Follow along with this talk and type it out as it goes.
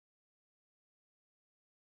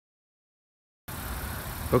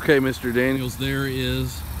Okay, Mr. Daniels, there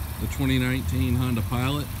is the 2019 Honda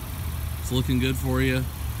Pilot. It's looking good for you.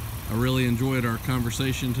 I really enjoyed our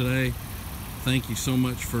conversation today. Thank you so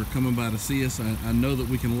much for coming by to see us. I know that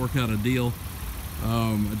we can work out a deal.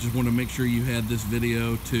 I just want to make sure you had this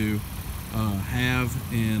video to have,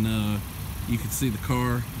 and you could see the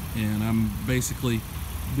car. And I'm basically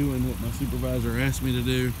doing what my supervisor asked me to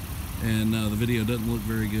do, and the video doesn't look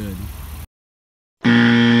very good.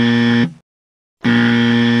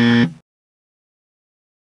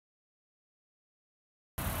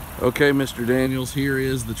 Okay, Mr. Daniels, here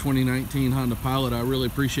is the 2019 Honda Pilot. I really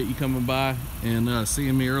appreciate you coming by and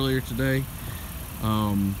seeing me earlier today.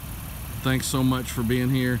 Thanks so much for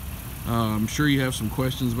being here. I'm sure you have some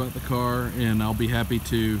questions about the car, and I'll be happy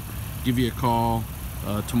to give you a call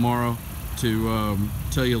tomorrow to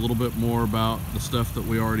tell you a little bit more about the stuff that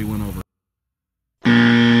we already went over.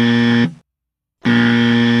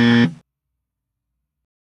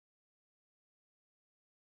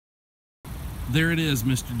 There it is,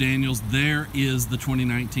 Mr. Daniels. There is the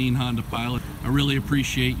 2019 Honda Pilot. I really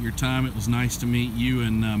appreciate your time. It was nice to meet you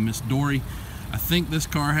and Miss Dory. I think this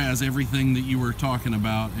car has everything that you were talking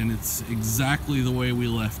about, and it's exactly the way we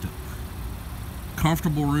left it.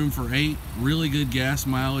 Comfortable room for 8, really good gas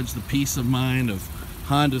mileage, the peace of mind of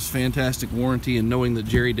Honda's fantastic warranty, and knowing that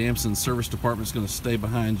Jerry Damson's service department is going to stay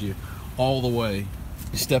behind you all the way.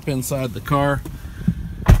 You step inside the car,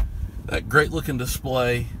 that great looking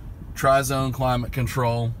display, Tri-Zone climate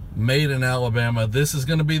control, made in Alabama. This is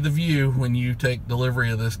going to be the view when you take delivery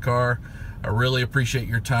of this car. I really appreciate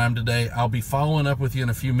your time today. I'll be following up with you in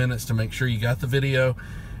a few minutes to make sure you got the video.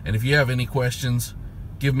 And if you have any questions,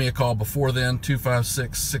 give me a call before then,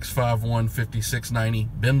 256-651-5690.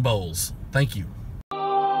 Ben Bowles. Thank you.